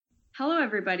Hello,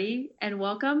 everybody, and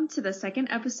welcome to the second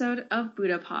episode of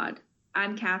Buddha Pod.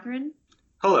 I'm Catherine.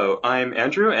 Hello, I'm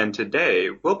Andrew, and today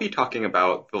we'll be talking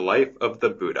about the life of the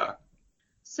Buddha.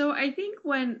 So, I think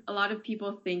when a lot of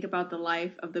people think about the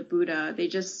life of the Buddha, they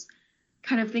just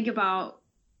kind of think about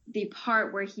the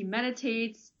part where he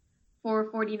meditates for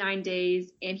 49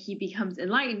 days and he becomes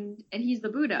enlightened and he's the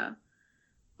Buddha.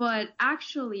 But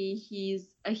actually, he's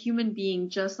a human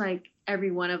being just like every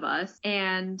one of us.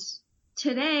 And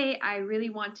today, I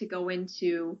really want to go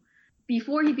into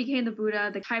before he became the Buddha,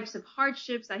 the types of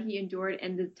hardships that he endured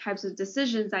and the types of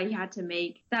decisions that he had to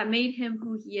make that made him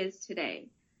who he is today.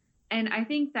 And I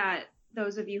think that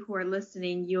those of you who are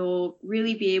listening, you'll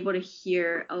really be able to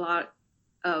hear a lot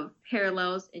of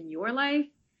parallels in your life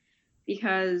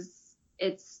because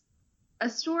it's a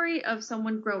story of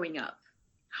someone growing up.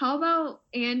 How about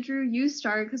Andrew, you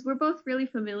start because we're both really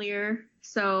familiar.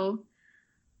 So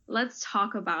let's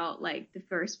talk about like the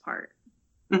first part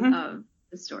of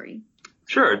the story.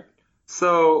 Sure.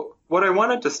 So what I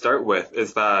wanted to start with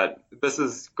is that this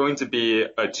is going to be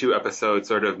a 2-episode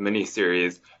sort of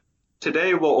mini-series.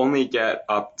 Today we'll only get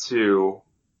up to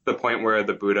the point where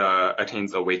the Buddha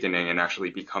attains awakening and actually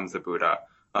becomes a Buddha.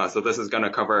 So this is going to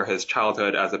cover his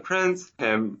childhood as a prince,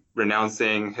 him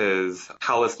renouncing his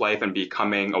palace life and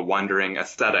becoming a wandering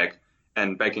ascetic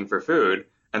and begging for food,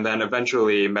 and then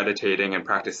eventually meditating and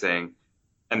practicing,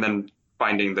 and then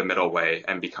finding the middle way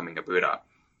and becoming a Buddha.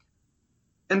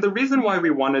 And the reason why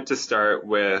we wanted to start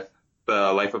with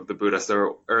the life of the Buddha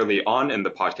so early on in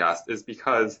the podcast is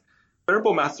because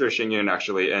Venerable Master Xing Yun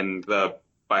actually in the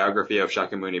biography of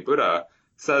Shakyamuni Buddha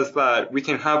says that we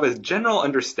can have a general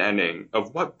understanding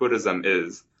of what Buddhism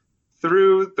is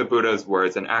through the Buddha's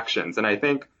words and actions. And I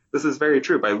think this is very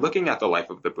true. By looking at the life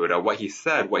of the Buddha, what he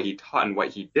said, what he taught, and what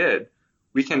he did,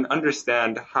 we can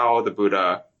understand how the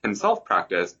Buddha himself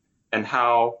practiced and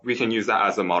how we can use that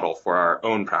as a model for our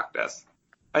own practice.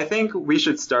 I think we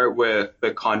should start with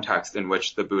the context in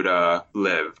which the Buddha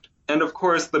lived. And of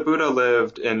course, the Buddha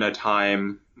lived in a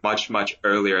time much, much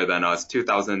earlier than us,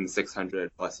 2,600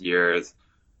 plus years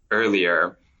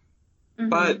earlier.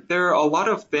 But there are a lot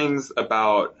of things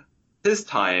about his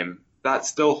time that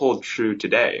still hold true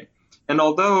today. And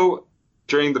although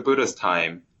during the Buddha's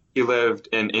time, he lived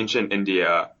in ancient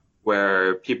India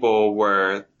where people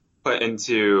were put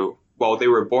into, well, they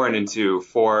were born into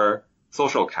 4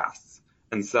 social castes.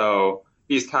 And so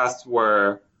these castes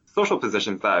were social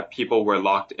positions that people were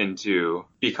locked into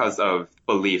because of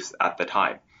beliefs at the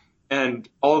time. And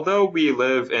although we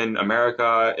live in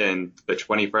America in the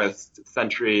 21st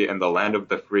century in the land of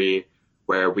the free,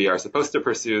 where we are supposed to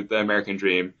pursue the American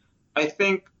dream, I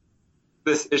think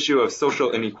this issue of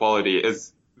social inequality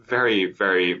is very,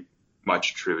 very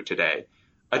much true today.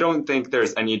 I don't think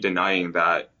there's any denying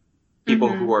that people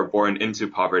who are born into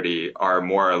poverty are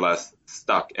more or less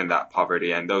stuck in that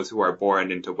poverty, and those who are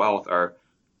born into wealth are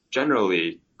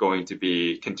generally going to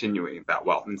be continuing that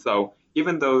wealth. And so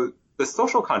even though the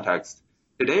social context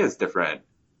today is different,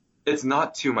 it's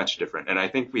not too much different. And I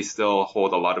think we still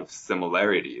hold a lot of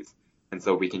similarities. And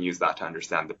so we can use that to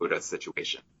understand the Buddha's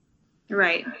situation.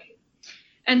 Right.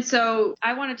 And so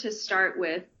I wanted to start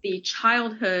with the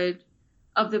childhood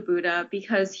of the Buddha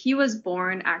because he was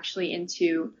born actually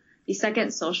into the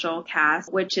second social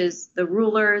caste, which is the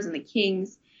rulers and the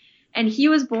kings. And he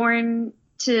was born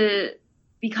to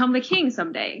become the king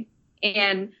someday.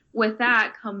 And with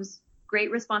that comes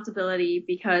great responsibility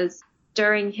because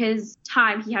during his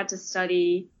time, he had to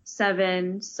study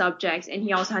 7 subjects and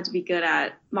he also had to be good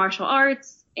at martial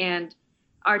arts and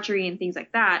archery and things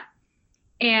like that.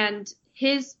 And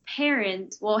his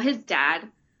parents, well, his dad,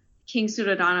 King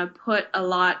Suddhodana, put a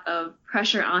lot of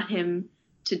pressure on him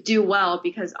to do well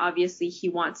because obviously he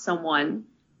wants someone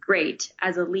great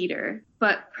as a leader.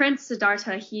 But Prince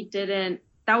Siddhartha, he didn't,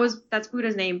 that's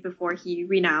Buddha's name before he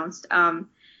renounced.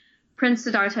 Prince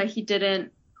Siddhartha, he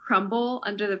didn't crumble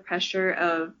under the pressure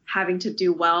of having to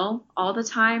do well all the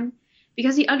time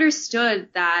because he understood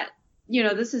that, you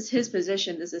know, this is his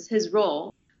position, this is his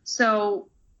role. So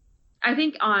I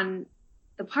think on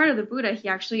the part of the Buddha, he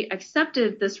actually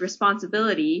accepted this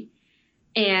responsibility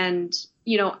and,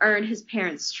 you know, earned his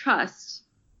parents' trust.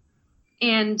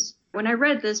 And when I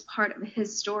read this part of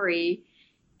his story,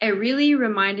 it really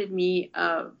reminded me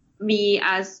of me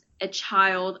as a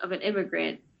child of an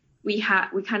immigrant. We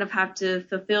kind of have to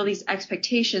fulfill these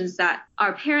expectations that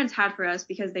our parents had for us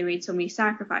because they made so many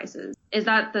sacrifices. Is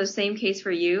that the same case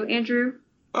for you, Andrew?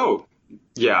 Oh,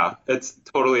 yeah, it's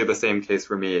totally the same case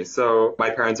for me. So my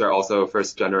parents are also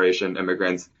first-generation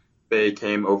immigrants. They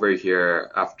came over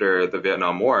here after the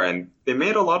Vietnam War, and they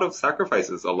made a lot of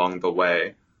sacrifices along the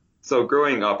way. So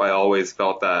growing up, I always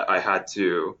felt that I had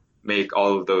to make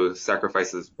all of those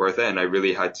sacrifices worth it, and I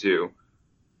really had to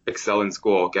excel in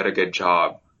school, get a good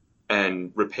job,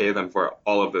 and repay them for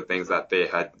all of the things that they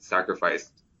had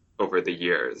sacrificed over the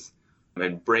years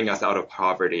and bring us out of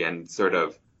poverty and sort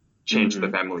of change the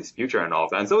family's future and all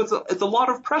of that. And so it's a lot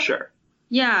of pressure.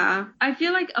 Yeah, I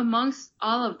feel like amongst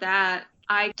all of that,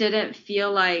 I didn't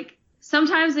feel like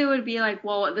sometimes it would be like,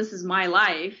 well, this is my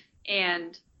life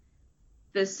and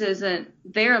this isn't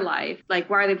their life. Like,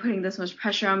 why are they putting this much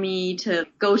pressure on me to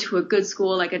go to a good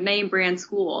school, like a name brand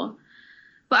school?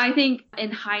 But I think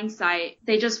in hindsight,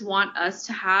 they just want us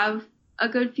to have a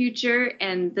good future.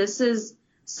 And this is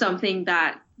something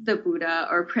that the Buddha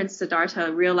or Prince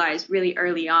Siddhartha realized really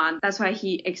early on. That's why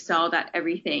he excelled at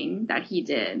everything that he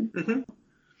did. Mm-hmm.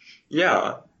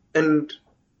 Yeah. And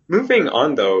moving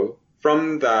on, though,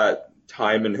 from that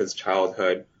time in his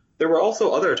childhood, there were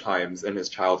also other times in his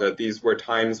childhood. These were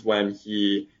times when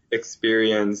he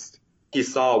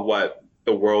saw what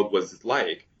the world was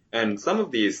like. And some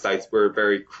of these sights were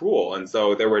very cruel. And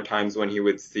so there were times when he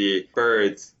would see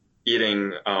birds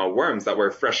eating worms that were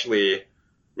freshly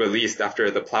released after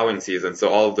the plowing season. So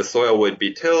all of the soil would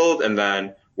be tilled and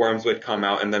then worms would come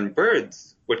out and then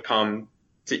birds would come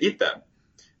to eat them.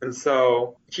 And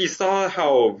so he saw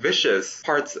how vicious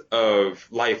parts of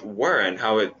life were and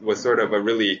how it was sort of a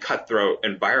really cutthroat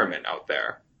environment out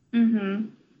there. Mm-hmm.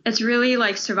 It's really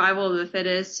like survival of the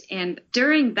fittest. And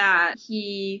during that,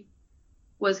 he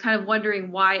was kind of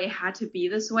wondering why it had to be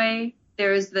this way.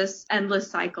 There is this endless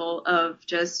cycle of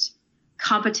just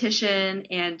competition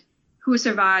and who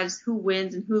survives, who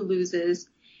wins, and who loses.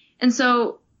 And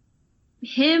so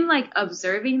him like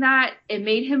observing that, it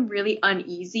made him really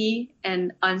uneasy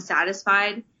and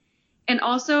unsatisfied. And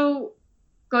also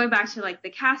going back to like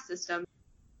the caste system,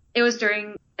 it was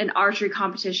during an archery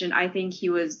competition. I think he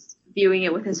was viewing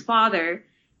it with his father,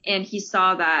 and he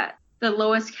saw that the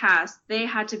lowest caste, they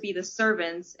had to be the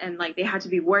servants and like they had to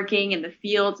be working in the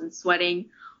fields and sweating,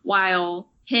 while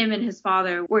him and his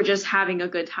father were just having a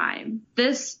good time.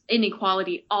 This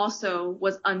inequality also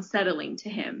was unsettling to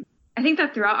him. I think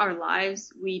that throughout our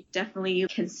lives, we definitely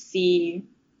can see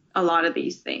a lot of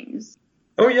these things.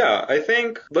 Oh yeah, I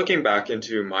think looking back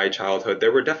into my childhood,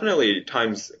 there were definitely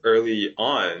times early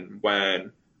on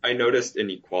when I noticed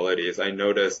inequalities. I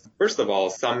noticed, first of all,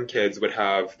 some kids would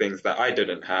have things that I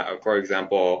didn't have. For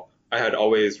example, I had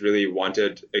always really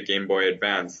wanted a Game Boy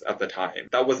Advance at the time.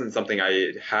 That wasn't something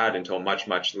I had until much,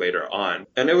 much later on.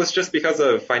 And it was just because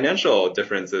of financial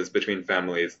differences between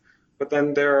families. But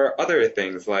then there are other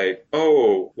things like,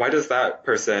 oh, why does that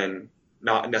person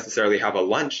not necessarily have a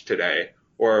lunch today?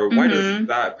 Or why does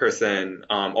that person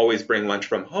always bring lunch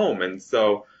from home? And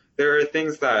so there are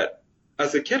things that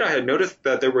as a kid, I had noticed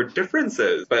that there were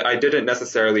differences, but I didn't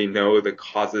necessarily know the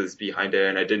causes behind it,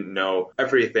 and I didn't know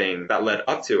everything that led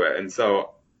up to it. And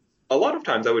so a lot of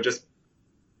times I would just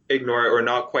ignore it or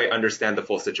not quite understand the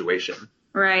full situation.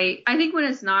 Right. I think when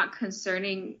it's not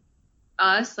concerning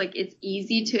us, like it's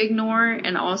easy to ignore,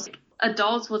 and also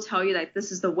adults will tell you that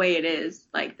this is the way it is,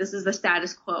 like this is the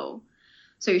status quo.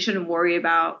 So you shouldn't worry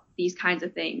about these kinds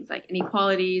of things like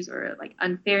inequalities or like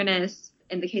unfairness.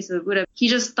 In the case of the Buddha, he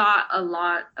just thought a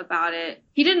lot about it.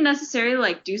 He didn't necessarily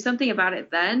like do something about it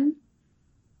then.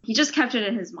 He just kept it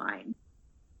in his mind.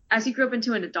 As he grew up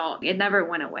into an adult, it never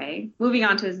went away. Moving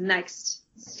on to his next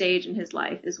stage in his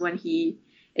life is when he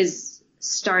is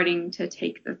starting to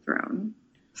take the throne.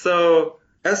 So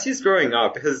as he's growing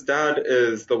up, his dad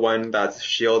is the one that's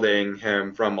shielding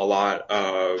him from a lot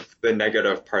of the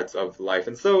negative parts of life.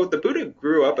 And so the Buddha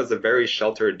grew up as a very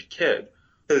sheltered kid.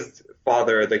 His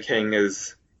father, the king,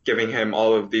 is giving him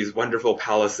all of these wonderful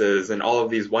palaces and all of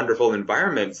these wonderful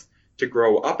environments to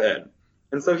grow up in.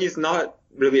 And so he's not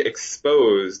really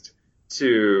exposed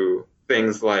to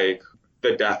things like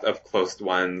the death of close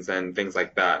ones and things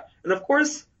like that. And of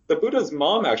course, the Buddha's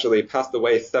mom actually passed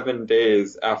away 7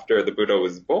 days after the Buddha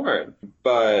was born.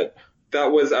 But that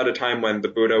was at a time when the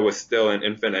Buddha was still an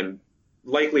infant and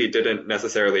likely didn't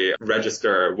necessarily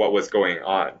register what was going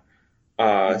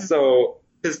on. So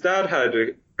his dad had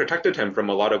protected him from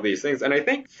a lot of these things. And I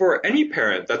think for any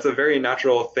parent, that's a very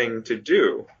natural thing to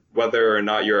do, whether or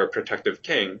not you're a protective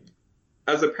king.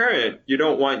 As a parent, you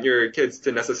don't want your kids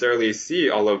to necessarily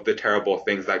see all of the terrible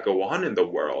things that go on in the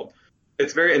world.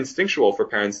 It's very instinctual for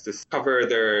parents to cover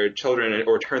their children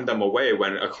or turn them away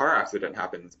when a car accident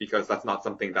happens, because that's not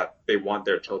something that they want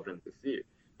their children to see.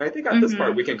 And I think at this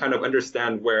part, we can kind of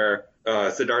understand where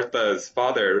Siddhartha's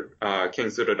father, King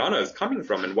Suddhodana, is coming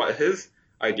from and what his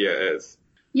idea is.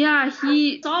 Yeah,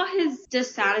 he saw his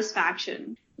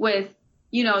dissatisfaction with,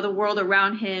 the world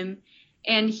around him.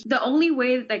 And the only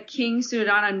way that King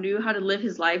Suddhodana knew how to live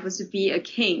his life was to be a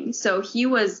king. So he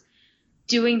was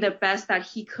doing the best that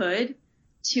he could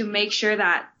to make sure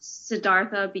that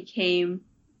Siddhartha became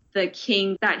the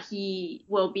king that he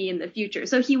will be in the future.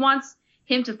 So he wants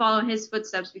him to follow his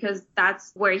footsteps because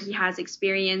that's where he has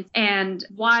experience. And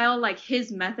while like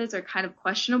his methods are kind of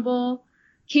questionable,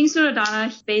 King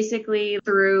Suddhodana basically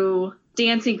threw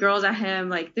dancing girls at him,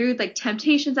 like threw like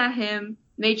temptations at him,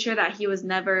 made sure that he was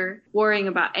never worrying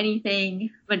about anything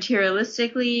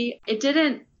materialistically. It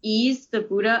didn't ease the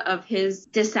Buddha of his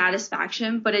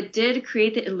dissatisfaction, but it did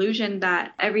create the illusion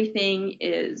that everything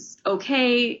is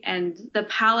okay and the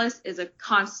palace is a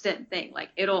constant thing. Like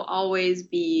it'll always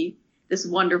be this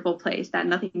wonderful place that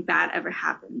nothing bad ever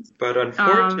happens. But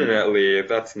unfortunately,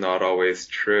 that's not always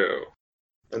true.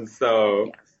 And so,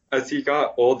 Yes. As he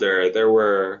got older, there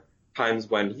were times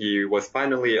when he was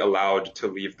finally allowed to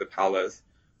leave the palace.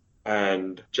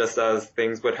 And just as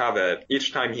things would have it,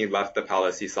 each time he left the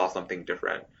palace, he saw something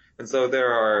different. And so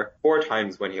there are 4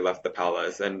 times when he left the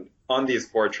palace. And on these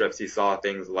 4 trips, he saw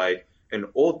things like an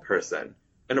old person.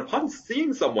 And upon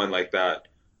seeing someone like that,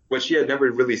 which he had never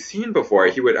really seen before,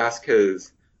 he would ask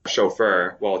his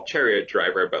chauffeur, well, chariot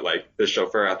driver, but like the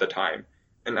chauffeur at the time,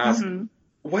 and ask,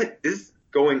 what is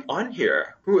going on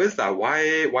here? Who is that?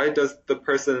 Why does the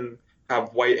person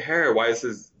have white hair? Why is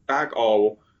his back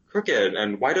all crooked?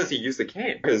 And why does he use a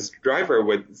cane? His driver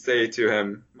would say to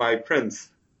him, my prince,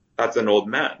 that's an old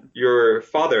man. Your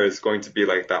father is going to be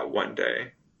like that one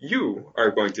day. You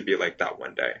are going to be like that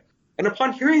one day. And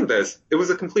upon hearing this, it was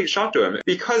a complete shock to him.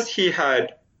 Because he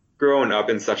had grown up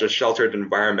in such a sheltered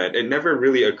environment, it never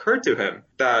really occurred to him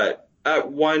that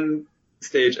at one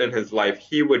stage in his life,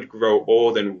 he would grow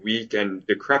old and weak and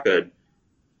decrepit,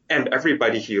 and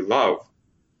everybody he loved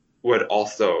would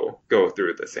also go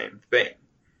through the same thing.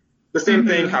 The same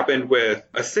thing happened with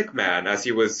a sick man. As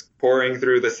he was pouring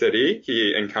through the city,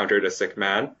 he encountered a sick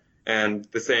man, and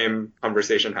the same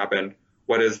conversation happened.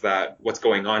 What is that? What's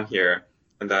going on here?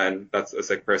 And then that's a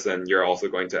sick person. You're also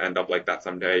going to end up like that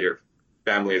someday. Your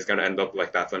family is going to end up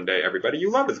like that someday. Everybody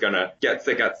you love is going to get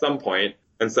sick at some point.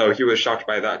 And so he was shocked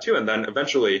by that too. And then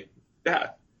eventually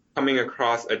death, coming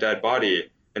across a dead body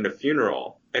in a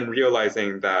funeral and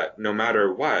realizing that no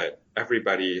matter what,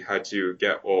 everybody had to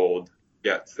get old,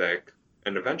 get sick,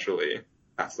 and eventually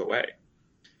pass away.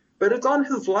 But it's on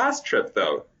his last trip,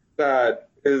 though, that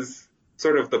is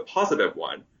sort of the positive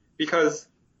one, because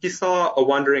he saw a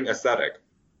wandering ascetic.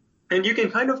 And you can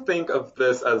kind of think of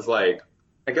this as like,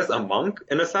 I guess, a monk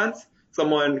in a sense,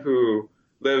 someone who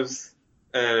lives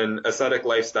an ascetic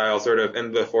lifestyle, sort of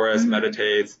in the forest,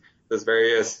 meditates, does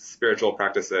various spiritual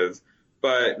practices,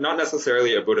 but not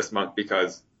necessarily a Buddhist monk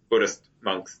because Buddhist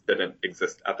monks didn't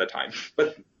exist at the time.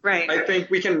 But right. I think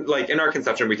we can, like, in our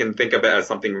conception, we can think of it as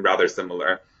something rather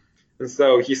similar. And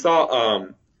so he saw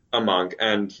a monk,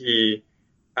 and he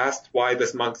asked why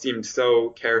this monk seemed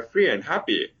so carefree and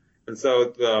happy. And so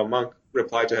the monk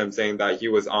replied to him saying that he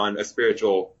was on a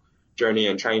spiritual journey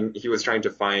and he was trying to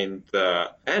find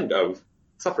the end of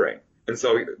suffering. And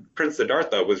so Prince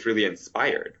Siddhartha was really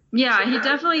inspired. Yeah, he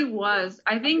definitely was.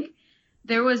 I think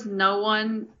there was no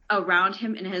one around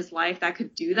him in his life that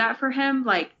could do that for him,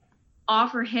 like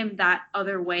offer him that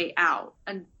other way out,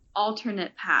 an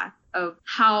alternate path of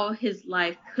how his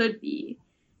life could be.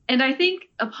 And I think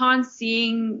upon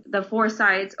seeing the 4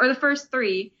 sides, or the first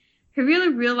 3, he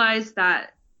really realized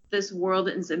that this world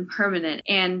is impermanent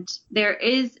and there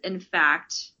is, in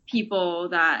fact, people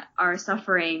that are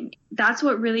suffering. That's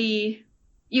what really,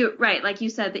 like you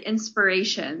said, the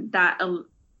inspiration that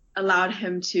allowed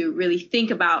him to really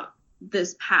think about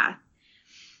this path.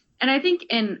 And I think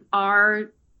in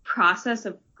our process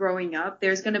of growing up,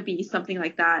 there's going to be something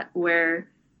like that where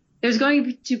there's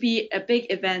going to be a big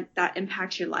event that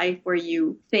impacts your life where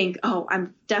you think, oh,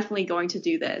 I'm definitely going to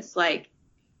do this.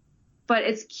 But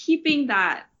it's keeping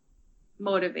that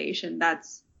motivation that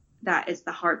is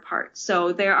the hard part.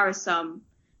 So there are some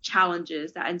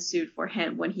challenges that ensued for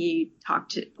him when he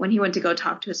went to go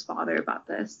talk to his father about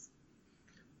this.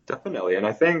 Definitely. And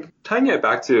I think tying it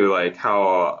back to like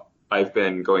how I've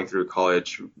been going through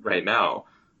college right now,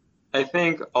 I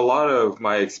think a lot of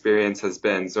my experience has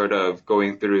been sort of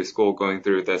going through school, going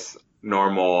through this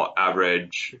normal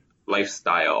average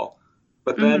lifestyle,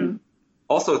 but then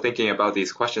also thinking about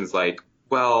these questions like,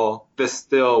 well, this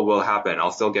still will happen.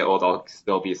 I'll still get old. I'll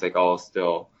still be sick. I'll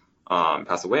still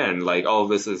pass away. And like all of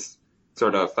this is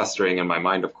sort of festering in my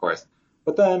mind, of course.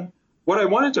 But then what I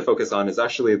wanted to focus on is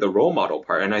actually the role model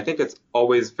part. And I think it's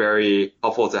always very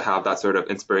helpful to have that sort of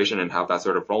inspiration and have that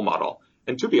sort of role model.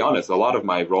 And to be honest, a lot of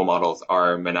my role models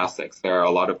are monastics. There are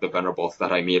a lot of the venerables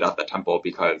that I meet at the temple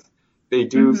because They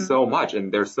do so much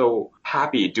and they're so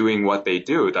happy doing what they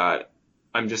do that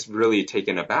I'm just really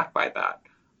taken aback by that.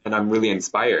 And I'm really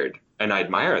inspired and I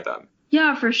admire them.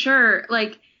 Yeah, for sure.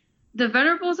 Like the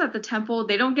venerables at the temple,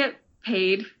 they don't get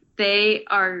paid. They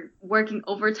are working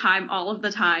overtime all of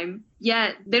the time.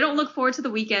 Yet they don't look forward to the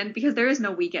weekend because there is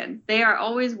no weekend. They are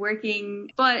always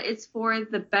working, but it's for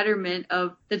the betterment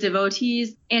of the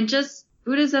devotees and just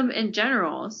Buddhism in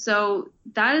general. So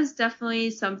that is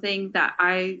definitely something that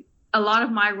a lot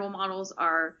of my role models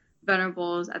are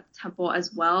venerables at the temple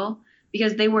as well,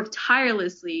 because they work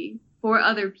tirelessly for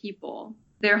other people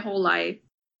their whole life.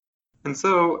 And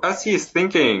so as he's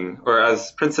thinking, or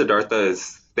as Prince Siddhartha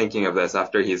is thinking of this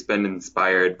after he's been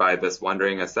inspired by this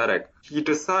wandering ascetic, he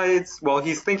decides, well,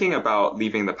 he's thinking about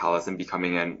leaving the palace and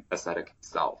becoming an ascetic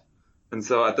himself. And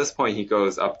so at this point, he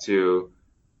goes up to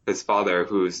his father,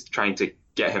 who's trying to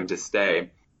get him to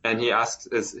stay. And he asks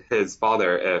his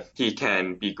father if he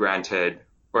can be granted,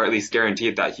 or at least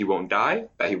guaranteed, that he won't die,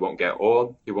 that he won't get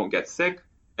old, he won't get sick,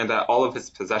 and that all of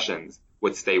his possessions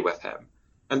would stay with him.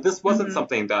 And this wasn't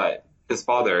something that his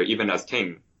father, even as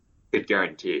king, could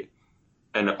guarantee.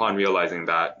 And upon realizing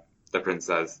that, the prince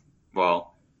says,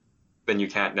 well, then you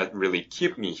can't really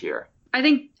keep me here. I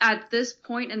think at this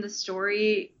point in the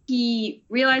story, he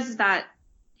realizes that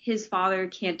his father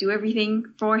can't do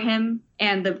everything for him.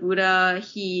 And the Buddha,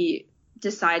 he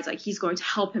decides like he's going to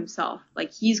help himself.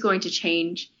 Like he's going to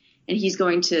change and he's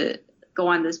going to go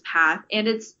on this path. And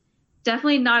it's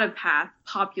definitely not a path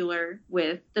popular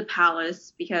with the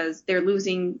palace because they're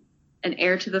losing an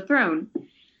heir to the throne.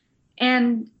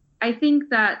 And I think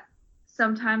that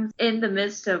sometimes in the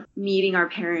midst of meeting our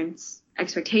parents'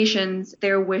 expectations,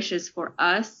 their wishes for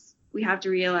us, we have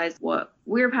to realize what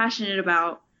we're passionate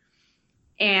about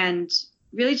and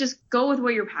really just go with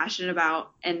what you're passionate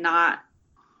about and not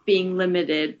being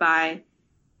limited by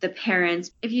the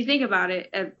parents. If you think about it,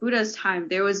 at Buddha's time,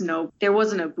 there wasn't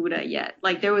a Buddha yet.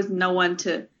 Like there was no one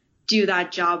to do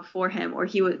that job for him, or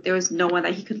there was no one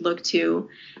that he could look to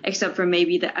except for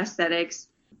maybe the ascetics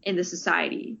in the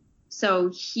society.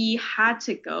 So he had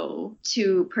to go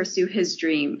to pursue his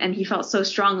dream, and he felt so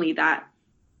strongly that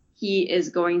he is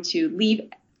going to leave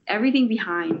everything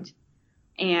behind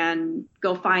and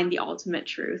go find the ultimate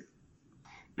truth.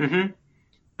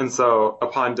 And so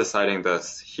upon deciding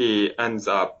this, he ends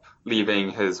up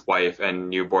leaving his wife and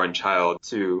newborn child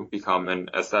to become an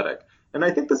ascetic. And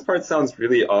I think this part sounds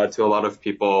really odd to a lot of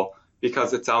people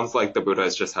because it sounds like the Buddha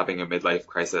is just having a midlife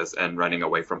crisis and running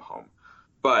away from home.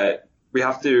 But we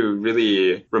have to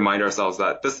really remind ourselves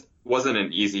that this wasn't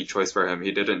an easy choice for him.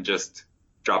 He didn't just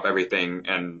drop everything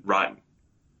and run.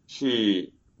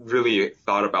 He really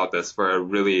thought about this for a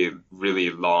really,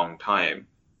 really long time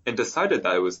and decided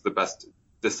that it was the best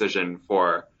decision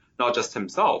for not just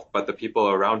himself, but the people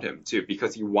around him too,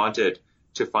 because he wanted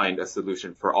to find a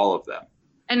solution for all of them.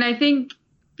 And I think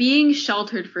being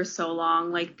sheltered for so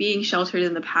long, like being sheltered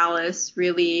in the palace,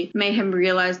 really made him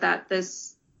realize that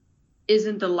this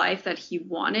isn't the life that he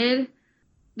wanted.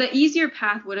 The easier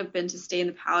path would have been to stay in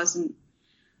the palace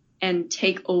and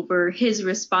take over his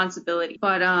responsibility.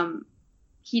 But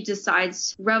he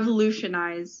decides to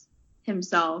revolutionize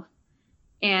himself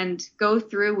and go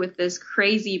through with this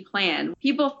crazy plan.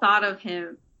 People thought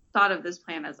of this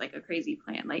plan as like a crazy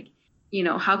plan. Like, you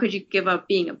know, how could you give up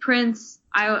being a prince?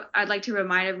 I'd like to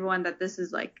remind everyone that this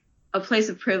is like a place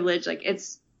of privilege. Like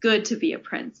it's good to be a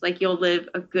prince. Like you'll live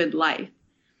a good life.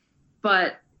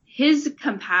 But his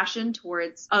compassion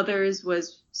towards others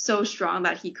was so strong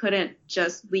that he couldn't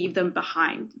just leave them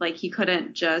behind. Like he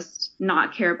couldn't just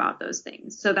not care about those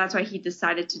things. So that's why he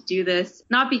decided to do this,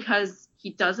 not because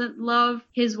he doesn't love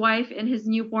his wife and his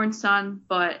newborn son,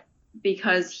 but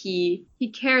because he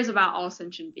cares about all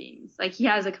sentient beings. Like he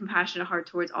has a compassionate heart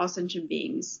towards all sentient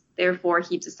beings. Therefore,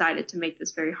 he decided to make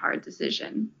this very hard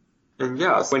decision. And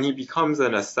yes, when he becomes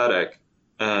an ascetic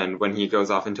and when he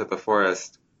goes off into the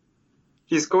forest,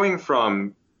 he's going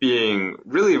from being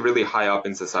really, really high up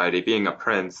in society, being a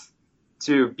prince,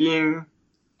 to being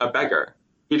a beggar.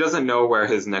 He doesn't know where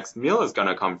his next meal is going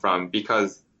to come from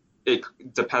because it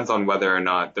depends on whether or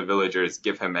not the villagers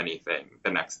give him anything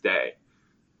the next day.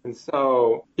 And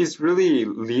so he's really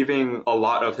leaving a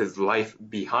lot of his life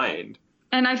behind.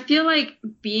 And I feel like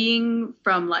being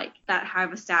from like that high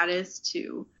of a status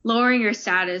to lowering your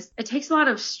status, it takes a lot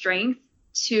of strength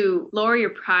to lower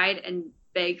your pride and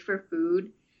beg for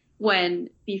food when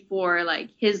before like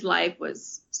his life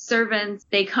was servants.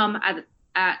 They come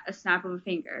at a snap of a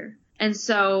finger. And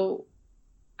so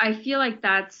I feel like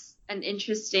that's an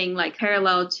interesting like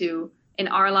parallel to in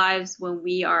our lives when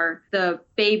we are the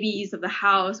babies of the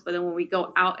house, but then when we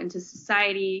go out into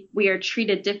society, we are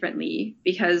treated differently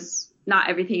because not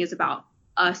everything is about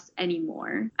us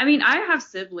anymore. I mean, I have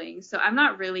siblings, so I'm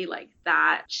not really like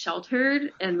that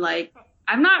sheltered, and like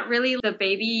I'm not really the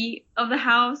baby of the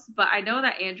house, but I know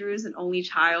that Andrew is an only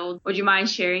child. Would you mind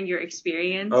sharing your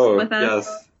experience with us?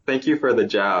 Yes. Thank you for the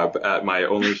jab at my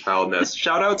only childness.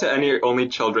 Shout out to any only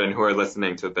children who are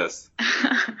listening to this.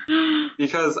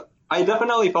 Because I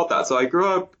definitely felt that. So I grew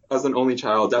up as an only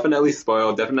child, definitely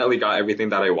spoiled, definitely got everything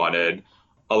that I wanted.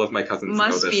 All of my cousins know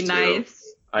this too. Must be nice.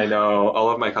 I know. All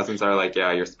of my cousins are like,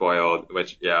 yeah, you're spoiled,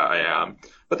 which, yeah, I am.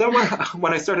 But then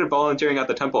when I started volunteering at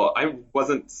the temple, I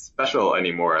wasn't special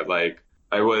anymore. Like,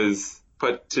 I was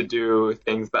put to do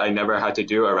things that I never had to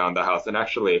do around the house. And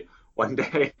actually, one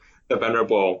day, the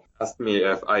Venerable asked me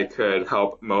if I could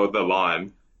help mow the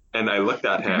lawn. And I looked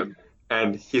at him,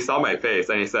 and he saw my face,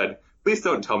 and he said, please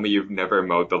don't tell me you've never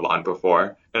mowed the lawn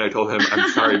before. And I told him, I'm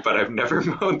sorry, but I've never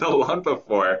mowed the lawn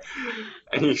before.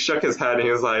 And he shook his head, and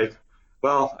he was like,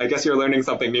 well, I guess you're learning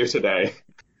something new today.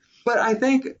 But I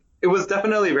think it was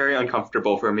definitely very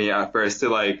uncomfortable for me at first to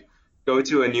like go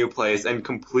to a new place and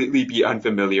completely be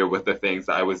unfamiliar with the things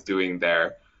that I was doing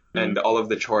there and all of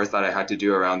the chores that I had to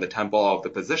do around the temple, all of the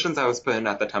positions I was put in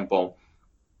at the temple.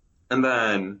 And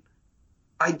then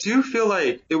I do feel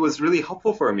like it was really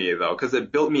helpful for me though, because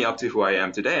it built me up to who I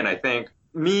am today. And I think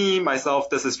myself,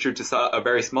 this is true to a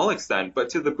very small extent, but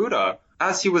to the Buddha,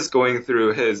 as he was going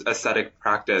through his ascetic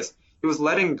practice, he was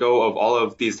letting go of all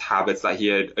of these habits that he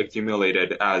had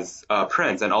accumulated as a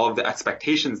prince and all of the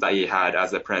expectations that he had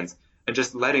as a prince, and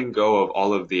just letting go of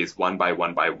all of these one by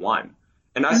one by one.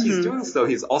 And as he's doing so,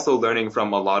 he's also learning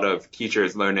from a lot of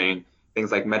teachers, learning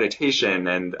things like meditation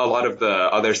and a lot of the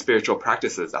other spiritual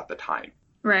practices at the time.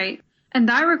 Right. And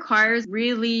that requires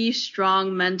really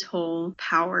strong mental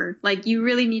power. Like, you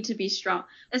really need to be strong.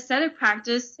 Ascetic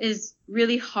practice is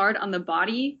really hard on the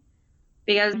body,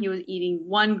 because he was eating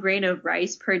 1 grain of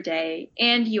rice per day,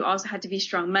 and you also had to be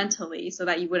strong mentally so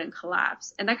that you wouldn't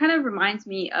collapse. And that kind of reminds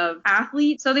me of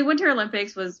athletes. So the Winter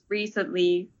Olympics was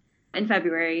recently in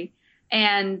February,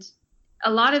 and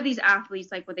a lot of these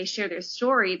athletes, like when they share their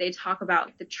story, they talk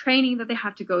about the training that they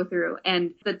have to go through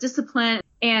and the discipline.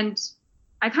 And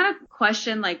I kind of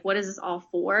question, like, what is this all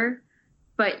for?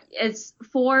 But it's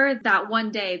for that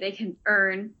one day they can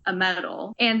earn a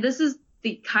medal. And this is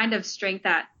the kind of strength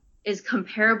that is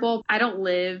comparable. I don't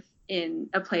live in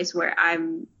a place where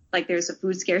I'm like there's a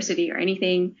food scarcity or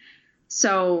anything.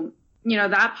 So, you know,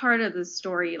 that part of the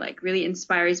story like really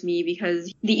inspires me,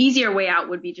 because the easier way out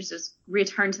would be just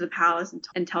return to the palace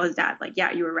and tell his dad, like,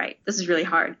 yeah, you were right. This is really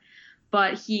hard.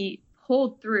 But he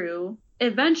pulled through.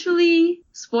 Eventually,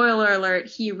 spoiler alert,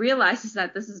 he realizes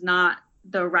that this is not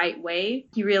the right way.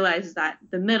 He realizes that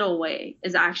the middle way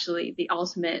is actually the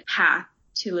ultimate path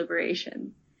to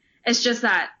liberation. It's just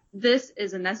that this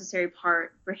is a necessary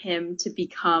part for him to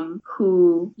become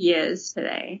who he is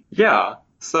today. Yeah.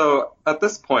 So at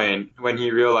this point, when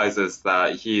he realizes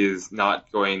that he's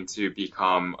not going to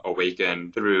become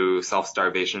awakened through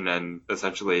self-starvation and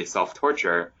essentially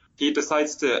self-torture, he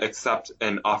decides to accept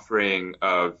an offering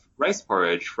of rice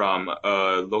porridge from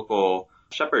a local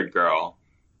shepherd girl.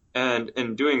 And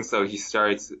in doing so, he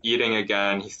starts eating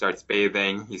again, he starts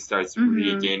bathing, he starts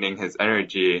regaining his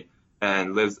energy,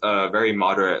 and lives a very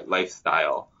moderate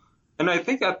lifestyle. And I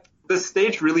think that this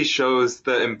stage really shows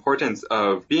the importance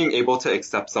of being able to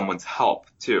accept someone's help,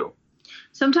 too.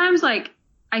 Sometimes, like,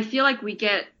 I feel like we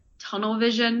get tunnel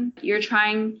vision. You're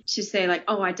trying to say, like,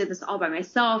 oh, I did this all by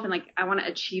myself, and, like, I want to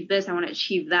achieve this, I want to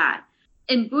achieve that.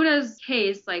 In Buddha's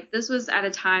case, like, this was at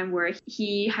a time where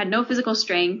he had no physical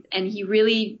strength, and he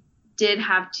really did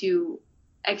have to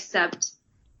accept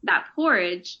that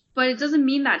porridge, but it doesn't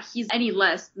mean that he's any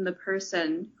less than the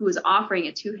person who is offering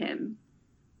it to him.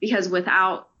 Because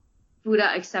without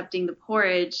Buddha accepting the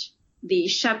porridge, the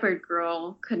shepherd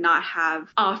girl could not have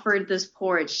offered this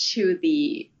porridge to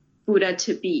the Buddha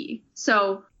to be.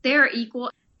 So they are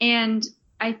equal. And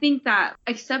I think that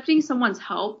accepting someone's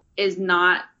help is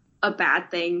not a bad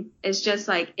thing. It's just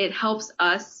like it helps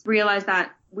us realize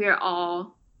that we're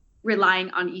all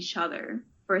relying on each other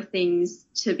for things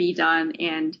to be done,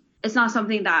 and it's not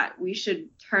something that we should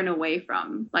turn away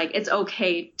from. Like, it's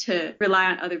okay to rely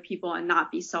on other people and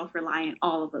not be self-reliant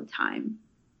all of the time.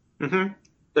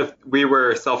 If we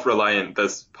were self-reliant,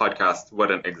 this podcast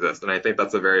wouldn't exist. And I think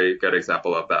that's a very good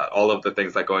example of that. All of the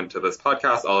things that go into this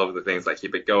podcast, all of the things that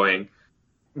keep it going,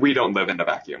 we don't live in a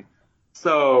vacuum.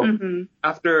 So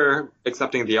after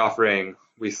accepting the offering,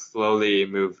 we slowly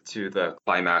move to the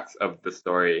climax of the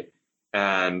story.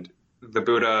 And the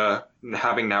Buddha,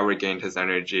 having now regained his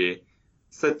energy,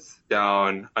 sits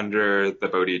down under the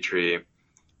Bodhi tree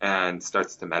and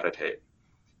starts to meditate.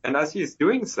 And as he's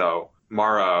doing so,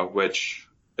 Mara, which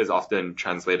is often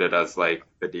translated as like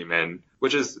the demon,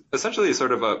 which is essentially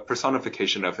sort of a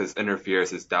personification of his inner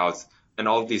fears, his doubts, and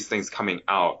all of these things coming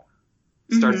out,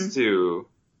 starts to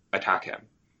attack him.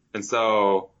 And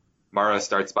so Mara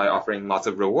starts by offering lots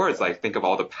of rewards, like think of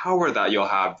all the power that you'll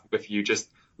have if you just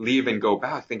leave and go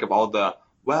back. Think of all the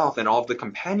wealth and all of the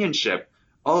companionship.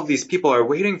 All of these people are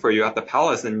waiting for you at the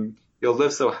palace and you'll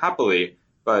live so happily.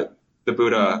 But the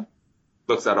Buddha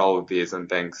looks at all of these and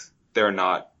thinks they're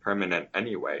not permanent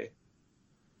anyway.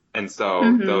 And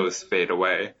so those fade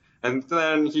away. And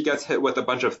then he gets hit with a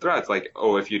bunch of threats like,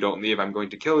 oh, if you don't leave, I'm going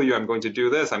to kill you. I'm going to do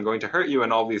this. I'm going to hurt you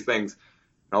and all these things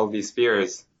and all of these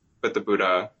fears. But the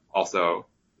Buddha also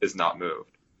is not moved.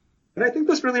 And I think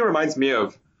this really reminds me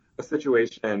of a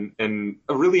situation in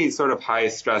a really sort of high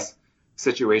stress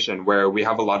situation where we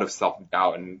have a lot of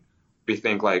self-doubt and we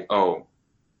think like, oh,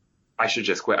 I should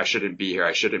just quit. I shouldn't be here.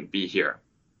 I shouldn't be here.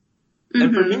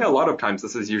 And for me, a lot of times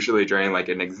this is usually during like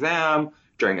an exam,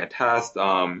 during a test,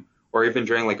 or even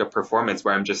during like a performance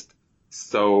where I'm just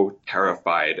so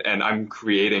terrified and I'm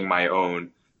creating my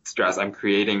own stress. I'm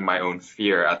creating my own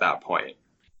fear at that point.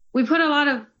 We put a lot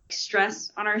of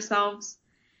stress on ourselves,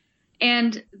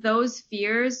 and those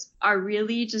fears are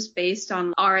really just based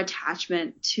on our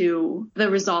attachment to the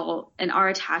result and our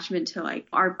attachment to like,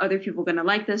 are other people going to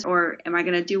like this or am I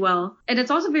going to do well? And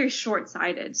it's also very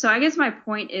short-sighted. So I guess my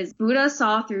point is Buddha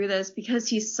saw through this because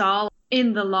he saw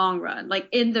in the long run, like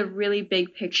in the really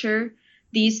big picture,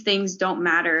 these things don't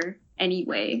matter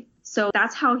anyway. So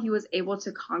that's how he was able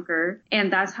to conquer,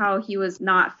 and that's how he was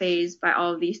not fazed by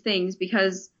all of these things,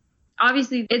 because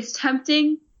obviously it's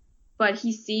tempting, but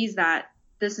he sees that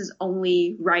this is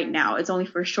only right now. It's only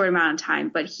for a short amount of time,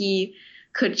 but he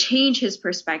could change his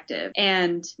perspective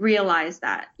and realize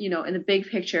that, you know, in the big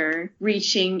picture,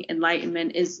 reaching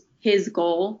enlightenment is his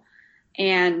goal,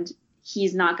 and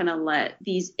he's not going to let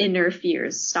these inner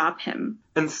fears stop him.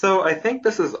 And so I think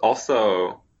this is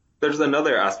also, there's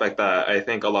another aspect that I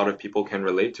think a lot of people can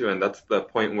relate to, and that's the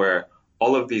point where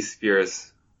all of these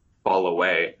fears fall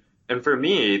away. And for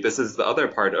me, this is the other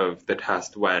part of the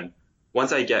test when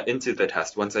once I get into the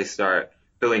test, once I start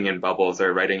filling in bubbles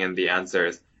or writing in the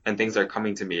answers and things are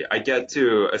coming to me, I get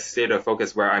to a state of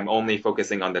focus where I'm only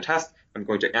focusing on the test. I'm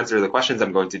going to answer the questions.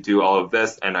 I'm going to do all of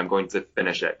this and I'm going to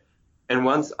finish it. And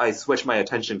once I switch my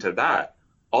attention to that,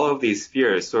 all of these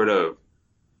fears sort of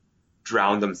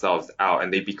drown themselves out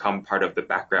and they become part of the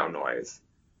background noise.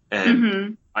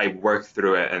 And I work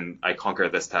through it and I conquer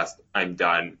this test. I'm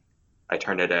done. I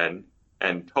turn it in.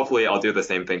 And hopefully I'll do the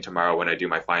same thing tomorrow when I do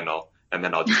my final. And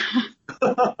then I'll just...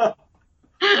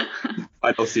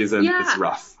 Final season, it's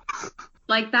rough.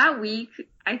 Like that week,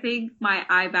 I think my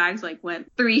eye bags like went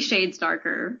 3 shades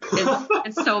darker.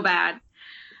 It's so bad.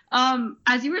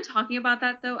 As you were talking about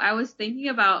that though, I was thinking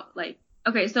about like,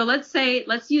 okay, so let's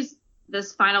use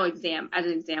this final exam as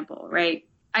an example, right?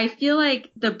 I feel like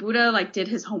the Buddha like did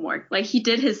his homework, like he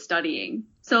did his studying.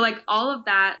 So like all of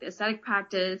that, the ascetic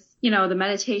practice, you know, the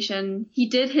meditation, he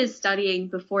did his studying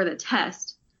before the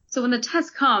test. So when the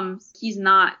test comes,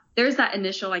 there's that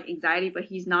initial like anxiety, but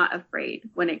he's not afraid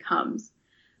when it comes.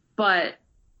 But,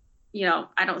 you know,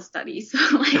 I don't study. So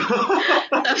like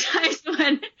sometimes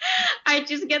when I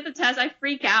just get the test, I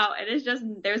freak out and it's just,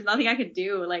 there's nothing I could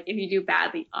do like if you do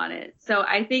badly on it. So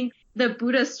I think the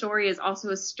Buddha story is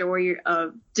also a story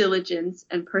of diligence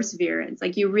and perseverance.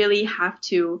 Like you really have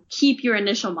to keep your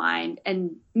initial mind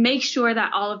and make sure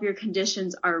that all of your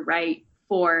conditions are right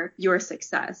for your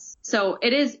success. So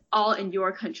it is all in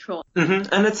your control. And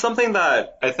it's something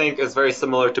that I think is very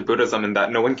similar to Buddhism in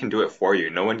that no one can do it for you.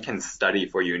 No one can study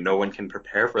for you. No one can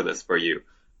prepare for this for you.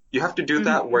 You have to do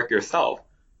that work yourself.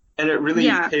 And it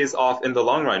really pays off in the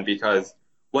long run because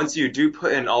once you do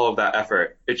put in all of that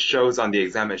effort, it shows on the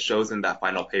exam, it shows in that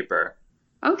final paper.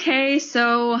 Okay,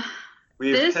 so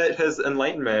we've hit his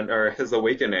enlightenment or his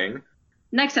awakening.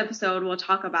 Next episode, we'll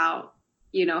talk about,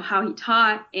 you know, how he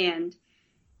taught and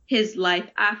his life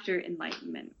after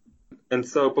enlightenment. And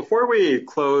so before we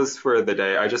close for the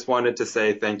day, I just wanted to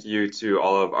say thank you to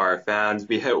all of our fans.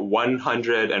 We hit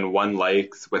 101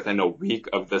 likes within a week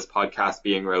of this podcast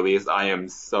being released. I am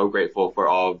so grateful for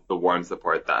all of the warm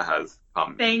support that has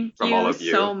come from all of you. Thank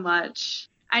you so much.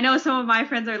 I know some of my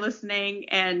friends are listening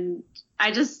and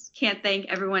I just can't thank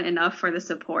everyone enough for the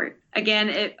support.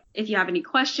 Again, if you have any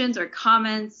questions or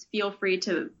comments, feel free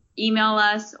to email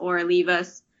us or leave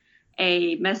us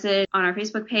a message on our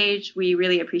Facebook page. We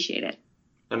really appreciate it.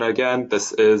 And again,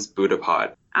 this is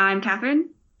BuddhaPod. I'm Catherine.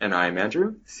 And I'm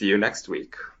Andrew. See you next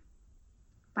week.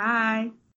 Bye.